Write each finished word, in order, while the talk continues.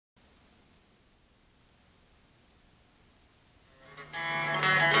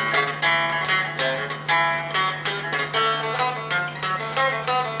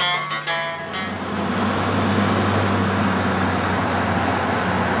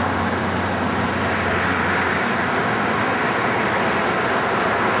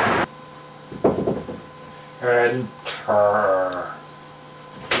Her.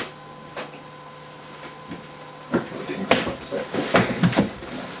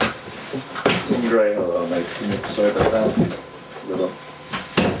 Dean Gray, hello, nice to meet you. Sorry about that. It's a little.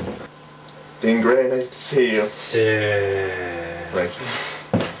 Dean Gray, nice to see you. Sit. Right.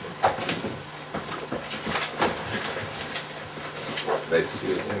 Nice to see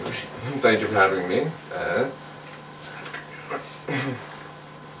you, Dean Gray. Thank you for having me. This afternoon.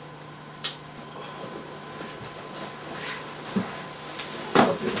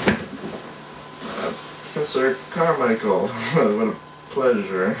 Professor Carmichael, what a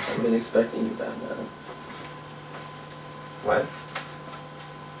pleasure. I've been expecting you, Batman. What?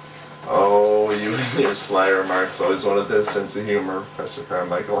 Oh, you and your sly remarks. Always wanted this sense of humor, Professor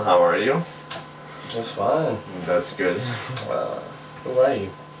Carmichael. How are you? Just fine. That's good. Who are you?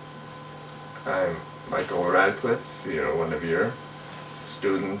 I'm Michael Radcliffe, one of your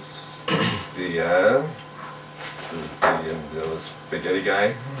students, the spaghetti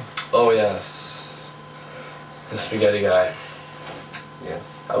guy. Oh, yes. The spaghetti guy.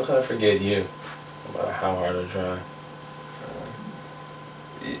 Yes. How can I forget you? No matter how hard I try.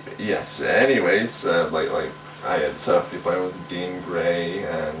 Yes. Anyways, like I had set up the appointment with Dean Gray,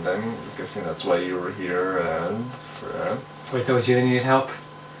 and I'm guessing that's why you were here. Wait, that was you that needed help?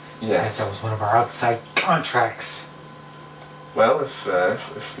 Yes. That was one of our outside contracts. Well, if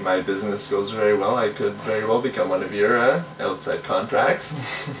my business goes very well, I could very well become one of your outside contracts.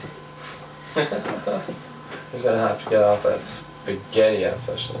 You're gonna have to get off that spaghetti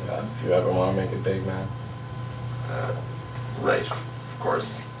obsession you have if you ever want to make it big, man. Right, of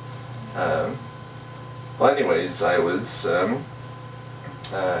course. Well, anyways, I was,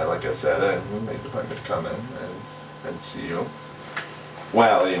 like I said, I made the appointment to come in and see you.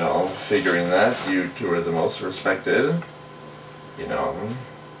 Well, figuring that you two are the most respected,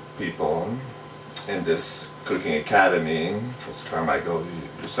 people in this cooking academy, Professor Carmichael,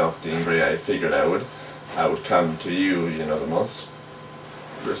 yourself, Dean Gray, I figured I would come to you, the most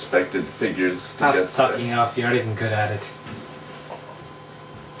respected figures to Stop get sucking up, you're not even good at it.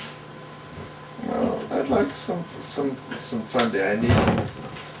 Well, I'd like some fun day. I need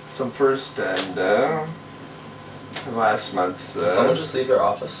some first and last month's. Did someone just leave your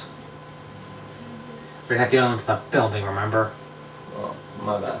office? We're not the only ones in the building, remember? Oh,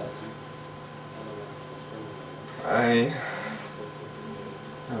 my bad. I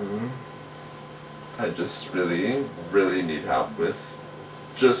just really need help with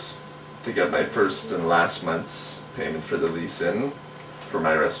just to get my first and last month's payment for the lease in for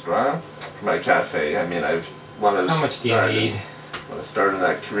my restaurant, for my cafe. I mean, How much do you need? Want to start in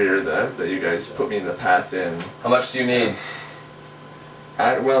that career that you guys put me in the path in. How much do you need?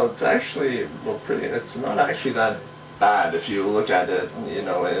 Well, it's actually it's not actually that bad if you look at it,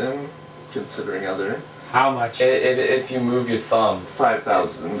 and considering other. How much? If you move your thumb.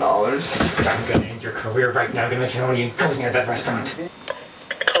 $5,000. I'm gonna end your career right now. I'm gonna make you know when you go near that restaurant.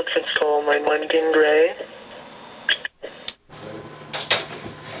 Conference call, line 1, Dean Gray.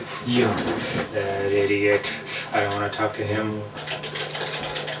 You, that idiot. I don't want to talk to him.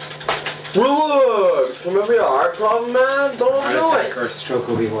 Relax! Remember your heart problem, man? Don't Heart do attack or it! stroke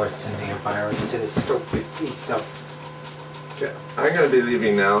will be worth sending a virus to this stupid piece of... Okay, I'm gonna be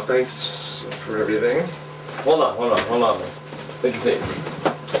leaving now. Thanks for everything. Hold on, man. Take a seat.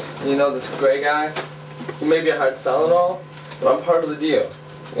 You know this Gray guy? He may be a hard sell and all, but I'm part of the deal.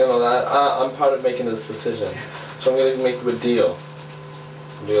 You know that? I'm part of making this decision. So I'm gonna make you a deal.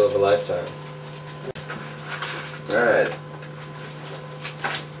 A deal of a lifetime. Alright.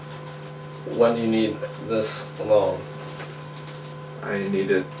 When do you need this loan? I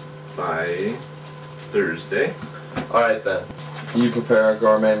need it by Thursday. Alright then. You prepare a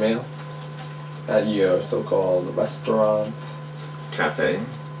gourmet meal at your so-called restaurant. Cafe.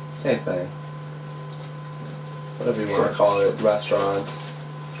 Same thing. Whatever you want to call it, restaurant.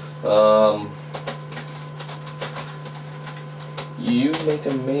 You make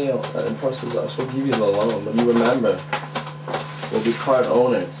a meal that impresses us. We'll give you the loan, but you remember, we'll be part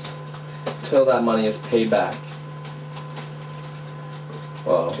owners till that money is paid back.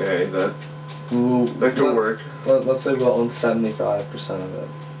 Well, Okay, that could work. Let's say we'll own 75% of it.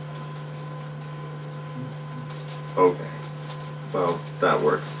 Okay. Well, that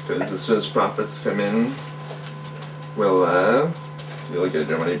works, because as soon as profits come in, you'll get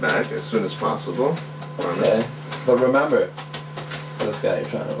your money back as soon as possible. Okay. But remember, it's this guy you're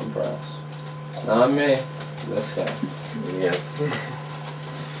trying to impress. Not me. This guy. Yes.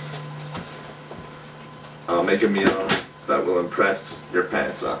 I'll make a meal that will impress your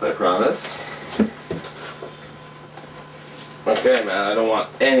pants off, I promise. Okay, man, I don't want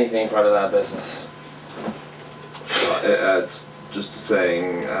anything part of that business. Well, It's just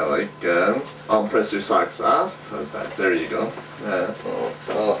saying, I'll press your socks off. How's that? There you go.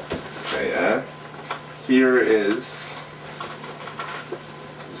 Okay, here is,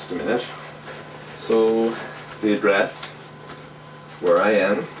 just a minute, So, the address where I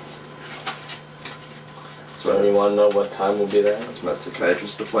am. so you want to know what time we'll be there? It's my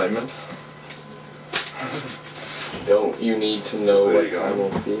psychiatrist appointment. Don't you need to So know there what you go. time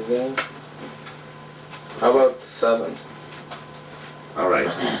we'll be there? How about 7?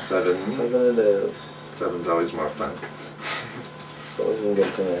 Alright, 7. 7 it is. 7's always more fun. So we can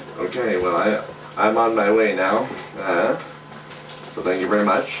get to it. Okay, well, I'm on my way now. So thank you very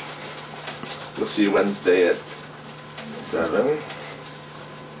much. We'll see you Wednesday at 7.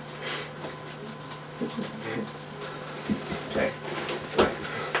 Okay.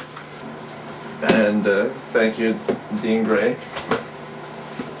 And thank you, Dean Gray.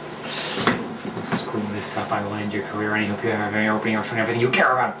 Screw this up. I will end your career and I hope you have every opening or everything you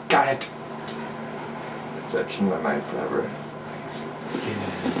care about. Got it. It's etched in my mind forever.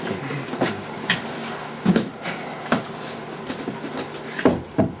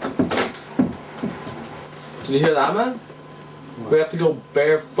 Did you hear that, man? We have to go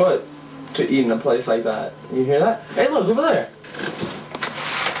barefoot to eat in a place like that. You hear that? Hey, look, over there.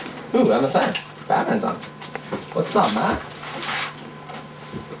 Ooh, MSN. Batman's on. What's up, Matt?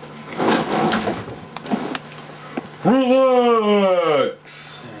 Hello.